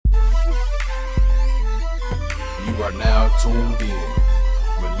are now tuned in.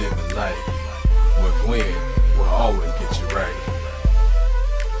 We're living life. Where Gwen will always get you right.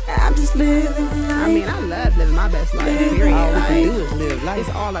 I'm just living life. I mean, I love living my best life, period. All we can do is live life.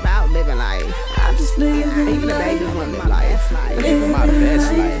 It's all about living life. I'm just living Even the babies want to live life. Living my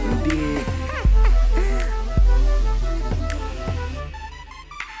best life, you dig?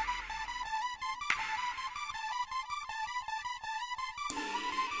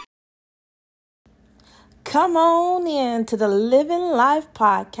 Come on in to the Living Life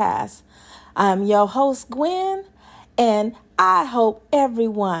Podcast. I'm your host, Gwen, and I hope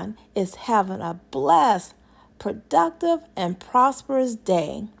everyone is having a blessed, productive, and prosperous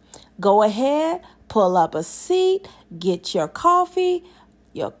day. Go ahead, pull up a seat, get your coffee,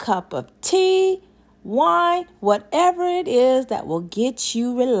 your cup of tea, wine, whatever it is that will get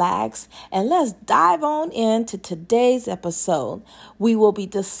you relaxed, and let's dive on into today's episode. We will be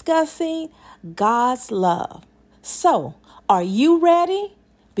discussing God's love. So, are you ready?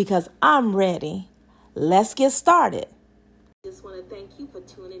 Because I'm ready. Let's get started. Just want to thank you for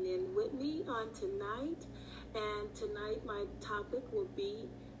tuning in with me on tonight. And tonight my topic will be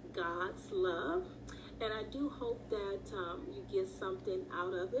God's love. And I do hope that you get something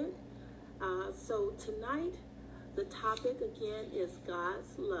out of it. So tonight the topic again is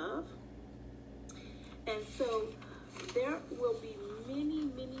God's love. And so there will be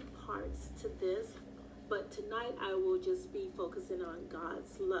many parts to this, but tonight I will just be focusing on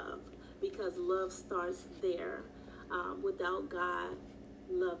God's love, because love starts there. Without God,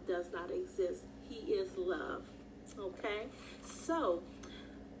 love does not exist. He is love. Okay? So,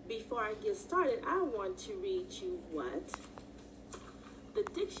 before I get started, I want to read you what the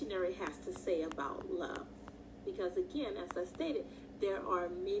dictionary has to say about love. Because again, as I stated, there are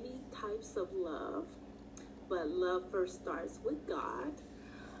many types of love, but love first starts with God.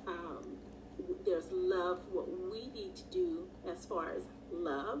 There's love, what we need to do as far as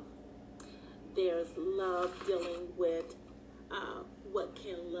love. There's love dealing with what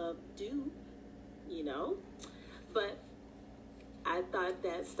can love do, you know. But I thought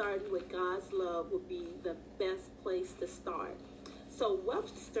that starting with God's love would be the best place to start. So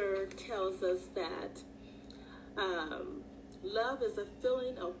Webster tells us that love is a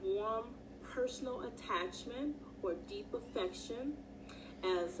feeling of warm personal attachment or deep affection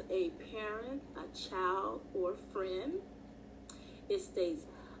as a parent, a child, or friend. It states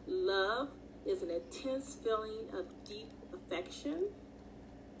love is an intense feeling of deep affection.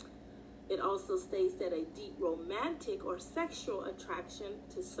 It also states that a deep romantic or sexual attraction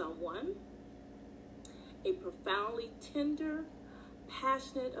to someone, a profoundly tender,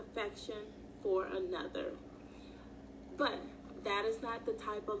 passionate affection for another. But that is not the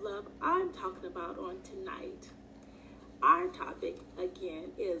type of love I'm talking about on tonight. Our topic,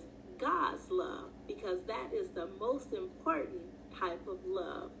 again, is God's love, because that is the most important type of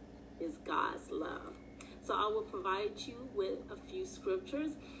love, is God's love. So I will provide you with a few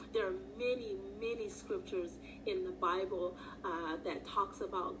scriptures. There are many scriptures in the Bible that talks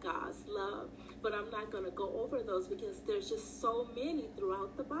about God's love, but I'm not going to go over those because there's just so many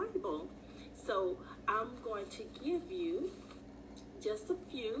throughout the Bible. So I'm going to give you just a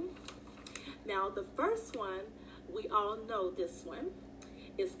few. Now, the first one, we all know this one,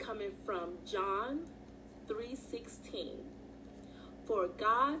 is coming from John 3:16. For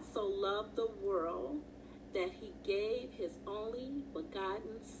God so loved the world that he gave his only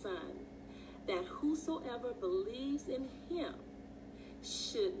begotten Son, that whosoever believes in him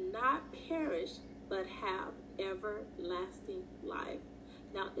should not perish, but have everlasting life.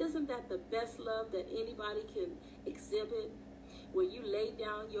 Now, isn't that the best love that anybody can exhibit? Where you lay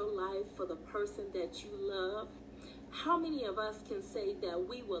down your life for the person that you love. How many of us can say that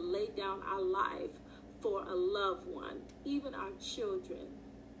we will lay down our life for a loved one, even our children?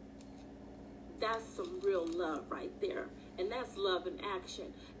 That's some real love right there. And that's love in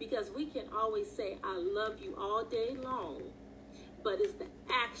action. Because we can always say, I love you all day long, but it's the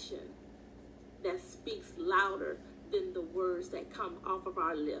action that speaks louder than the words that come off of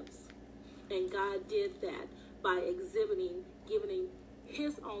our lips. And God did that by giving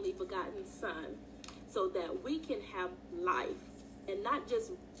his only begotten Son, so that we can have life, and not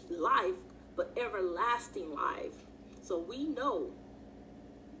just life, but everlasting life. So we know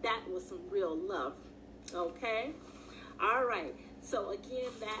that was some real love. Okay? All right. So again,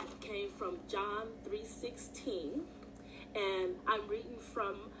 that came from John 3:16, and I'm reading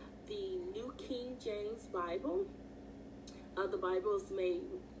from the New King James Bible. Other Bibles may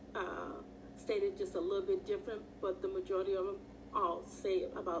state it just a little bit different, but the majority of them all say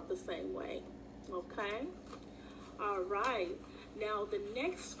it about the same way. Okay? All right. Now, the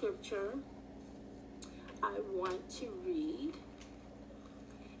next scripture I want to read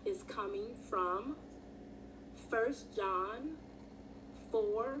is coming from 1 John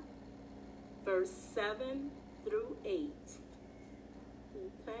 4, verse 7 through 8.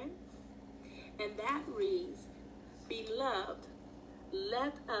 Okay? And that reads, "Beloved,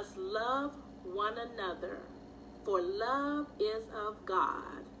 let us love one another, for love is of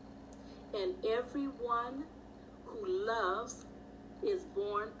God, and everyone who loves is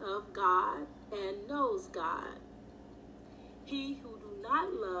born of God and knows God. He who do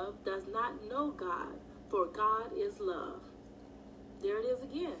not love does not know God, for God is love." There it is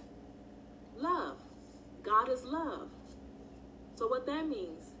again. Love. God is love. So what that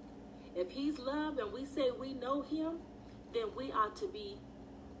means, if he's love and we say we know him, then we ought to be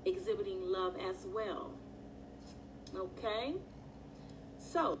exhibiting love as well. Okay?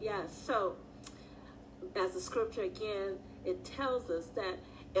 So as the scripture again, it tells us that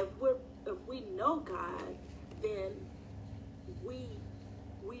if we know God, then we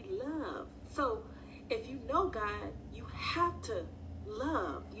love. So if you know God, you have to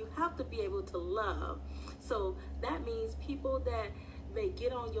love. You have to be able to love. So that means people that may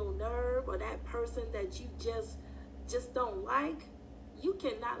get on your nerve, or that person that you just don't like, you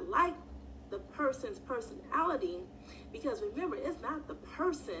cannot like the person's personality, because remember, it's not the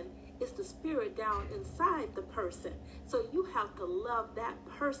person, it's the spirit down inside the person. So you have to love that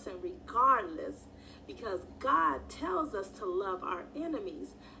person regardless, because God tells us to love our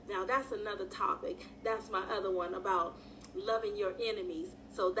enemies. Now that's another topic. That's my other one about loving your enemies.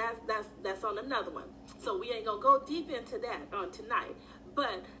 So that's on another one. So we ain't gonna go deep into that on tonight.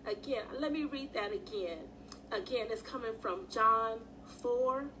 But again, let me read that again. Again, it's coming from John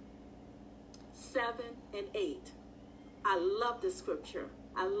 4, 7, and 8. I love this scripture.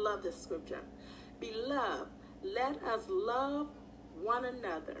 I love this scripture. "Beloved, let us love one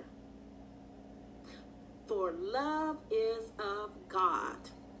another, for love is of God,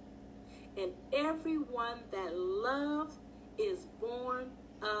 and everyone that loves is born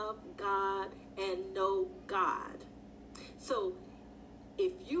of God and know God." So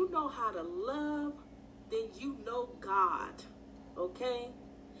if you know how to love, then you know God, okay?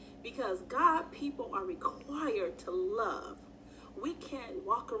 Because God people are required to love. We can't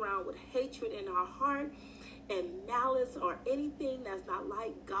walk around with hatred in our heart and malice or anything that's not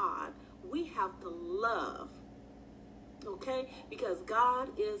like God. We have to love, okay? Because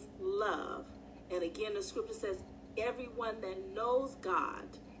God is love. And again, the scripture says, everyone that knows God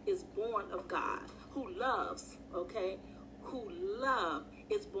is born of God. Who loves, okay? Who love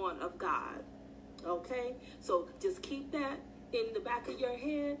is born of God, okay? So just keep that in the back of your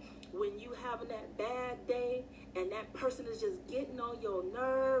head. When you having that bad day and that person is just getting on your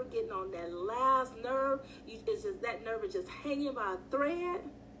nerve, getting on that last nerve, it's just that nerve is just hanging by a thread,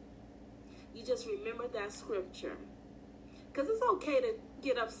 you just remember that scripture. Because it's okay to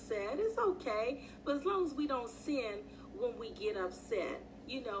get upset. It's okay. But as long as we don't sin when we get upset,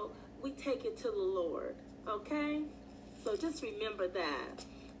 you know, we take it to the Lord, okay? So just remember that,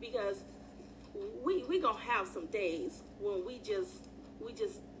 because we gonna have some days when we just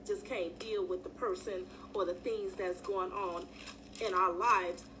can't deal with the person or the things that's going on in our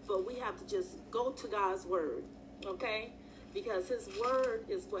lives, but we have to just go to God's word, okay? Because his word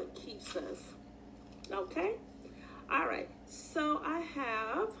is what keeps us, okay? All right, so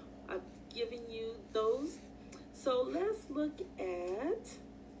I've given you those. So let's look at,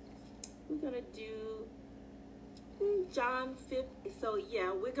 we're gonna do John 15. So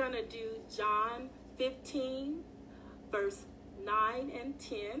yeah, we're gonna do John 15, verse 9 and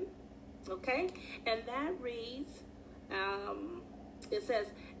 10, okay? And that reads, it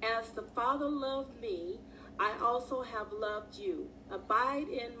says, "As the Father loved me, I also have loved you. Abide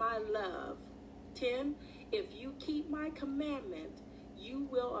in my love." 10, "If you keep my commandment, you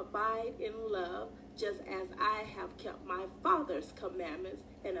will abide in love, just as I have kept my Father's commandments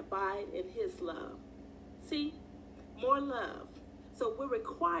and abide in his love." See? More love. So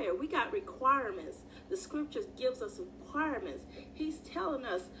we got requirements. The scriptures gives us requirements. He's telling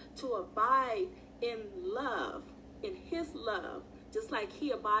us to abide in love, in his love, just like he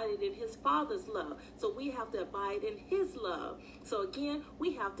abided in his Father's love. So we have to abide in his love. So again,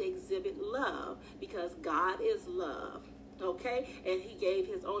 we have to exhibit love, because God is love, okay? And he gave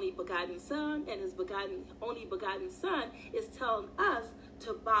his only begotten son, and his only begotten son is telling us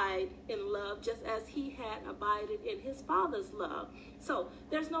to abide in love, just as he had abided in his Father's love. So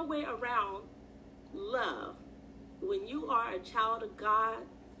there's no way around love. When you are a child of God,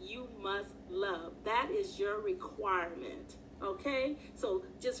 you must love. That is your requirement, Okay, so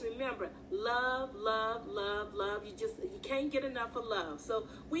just remember, love, love, love, love. You can't get enough of love. So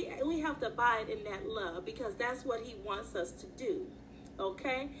we have to abide in that love, because that's what he wants us to do.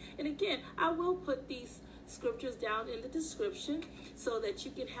 Okay, and again, I will put these scriptures down in the description so that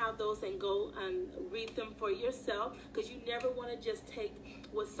you can have those and go and read them for yourself, because you never want to just take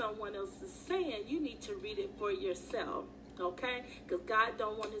what someone else is saying. You need to read it for yourself. Okay, because God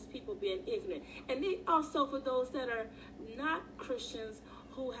don't want his people being ignorant. And also for those that are not Christians,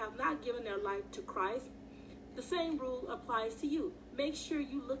 who have not given their life to Christ, the same rule applies to you. Make sure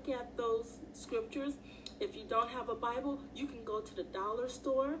you look at those scriptures. If you don't have a Bible, you can go to the dollar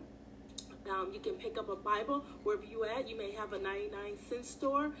store. You can pick up a Bible wherever you at. You may have a 99-cent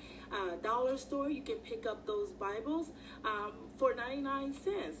store, dollar store. You can pick up those Bibles for 99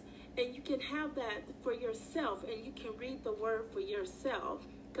 cents. And you can have that for yourself, and you can read the word for yourself,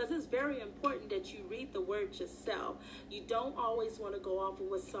 because it's very important that you read the word yourself. You don't always want to go off of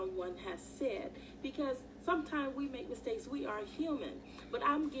what someone has said, because sometimes we make mistakes. We are human. But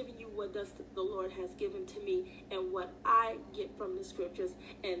I'm giving you what the Lord has given to me, and what I get from the scriptures,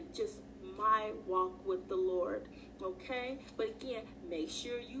 and just my walk with the Lord. Okay? But again, make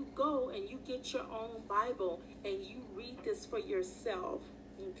sure you go and you get your own Bible and you read this for yourself.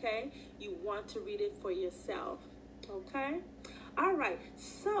 Okay, you want to read it for yourself. Okay, all right,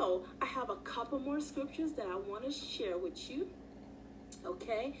 so I have a couple more scriptures that I want to share with you.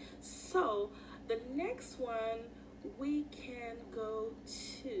 Okay, so the next one, we can go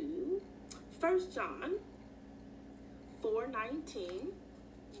to 1 John 4:19.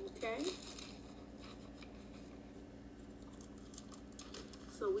 Okay,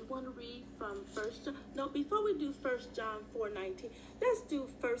 so we want to read from 1 John. No, before we do 1 John 4:19, let's do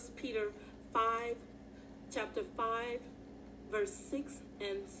 1 Peter 5, chapter 5, verse 6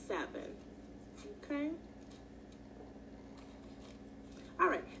 and 7. Okay? All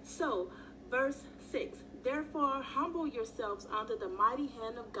right, so verse 6. Therefore, humble yourselves under the mighty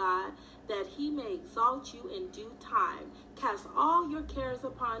hand of God, that he may exalt you in due time. Cast all your cares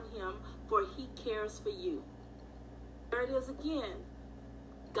upon him, for he cares for you. There it is again.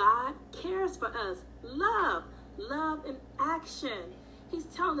 God cares for us. Love in action. He's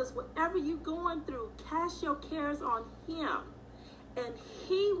telling us, whatever you're going through, cast your cares on him, and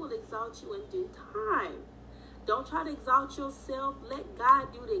he will exalt you in due time. Don't try to exalt yourself. Let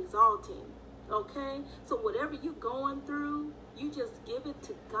God do the exalting. Okay? So whatever you're going through, you just give it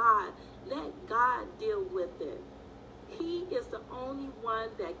to God. Let God deal with it. He is the only one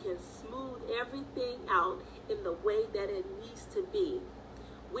that can smooth everything out in the way that it needs to be.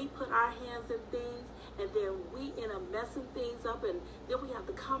 We put our hands in things, and then we end up messing things up, and then we have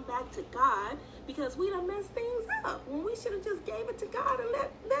to come back to God because we done messed things up when we should have just gave it to God and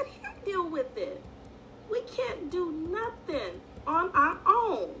let him deal with it. We can't do nothing on our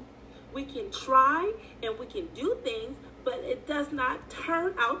own. We can try and we can do things, but it does not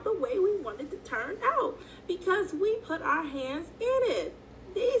turn out the way we want it to turn out because we put our hands in it.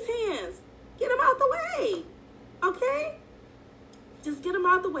 These hands, get them out the way, okay? Just get them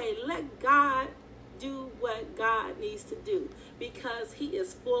out the way. Let God do what God needs to do, because he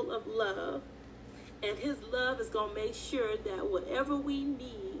is full of love, and his love is going to make sure that whatever we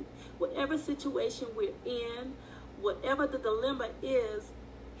need, whatever situation we're in, whatever the dilemma is,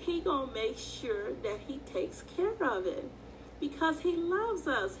 he gonna make sure that he takes care of it, because he loves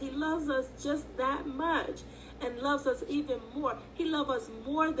us. He loves us just that much, and loves us even more. He loves us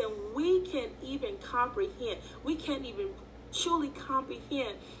more than we can even comprehend. We can't even truly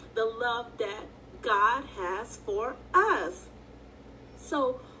comprehend the love that God has for us.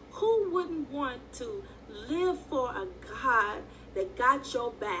 So who wouldn't want to live for a God that got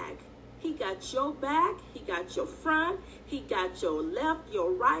your back? He got your back, he got your front, he got your left,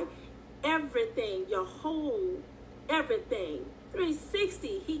 your right, everything, your whole, everything.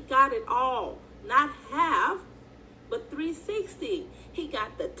 360, he got it all. Not half, but 360. He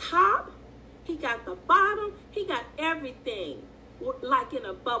got the top, he got the bottom, he got everything. We're like in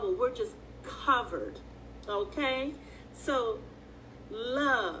a bubble, we're just covered, okay? So,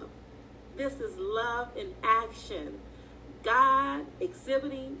 love. This is love in action. God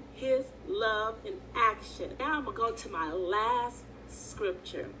exhibiting his love in action. Now I'm going to go to my last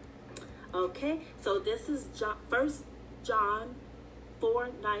scripture. Okay, so this is 1 John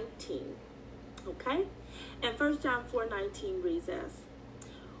 4:19. Okay, and 1 John 4:19 reads as,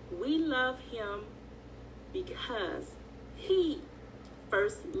 we love him because he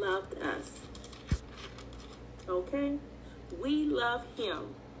first loved us. Okay, we love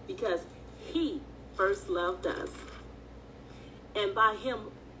him because he first loved us. And by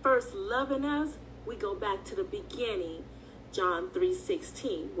him first loving us, we go back to the beginning John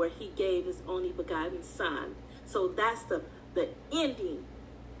 3:16, where he gave his only begotten son. So that's the ending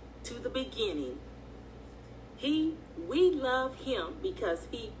to the beginning. We love him because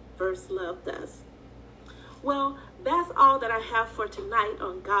he first loved us. Well, that's all that I have for tonight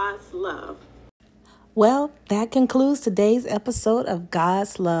on God's love. Well, that concludes today's episode of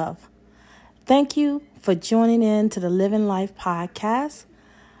God's Love. Thank you for joining in to the Living Life podcast.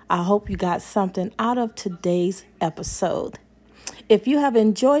 I hope you got something out of today's episode. If you have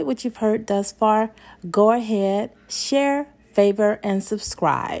enjoyed what you've heard thus far, go ahead, share, favor, and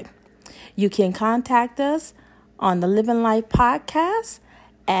subscribe. You can contact us on the Living Life podcast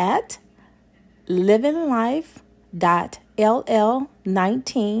at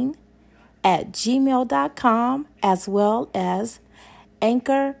livinglife.ll19@gmail.com, as well as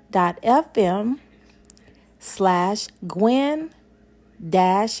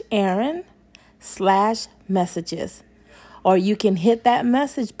anchor.fm/Gwen-Aaron/messages. Or you can hit that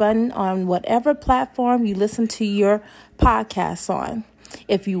message button on whatever platform you listen to your podcasts on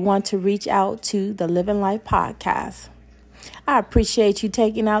if you want to reach out to the Living Life podcast. I appreciate you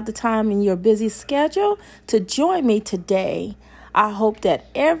taking out the time in your busy schedule to join me today. I hope that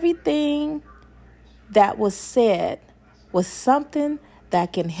everything that was said was something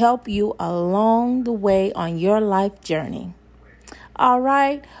that can help you along the way on your life journey. All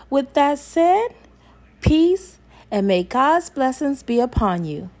right, with that said, peace, and may God's blessings be upon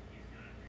you.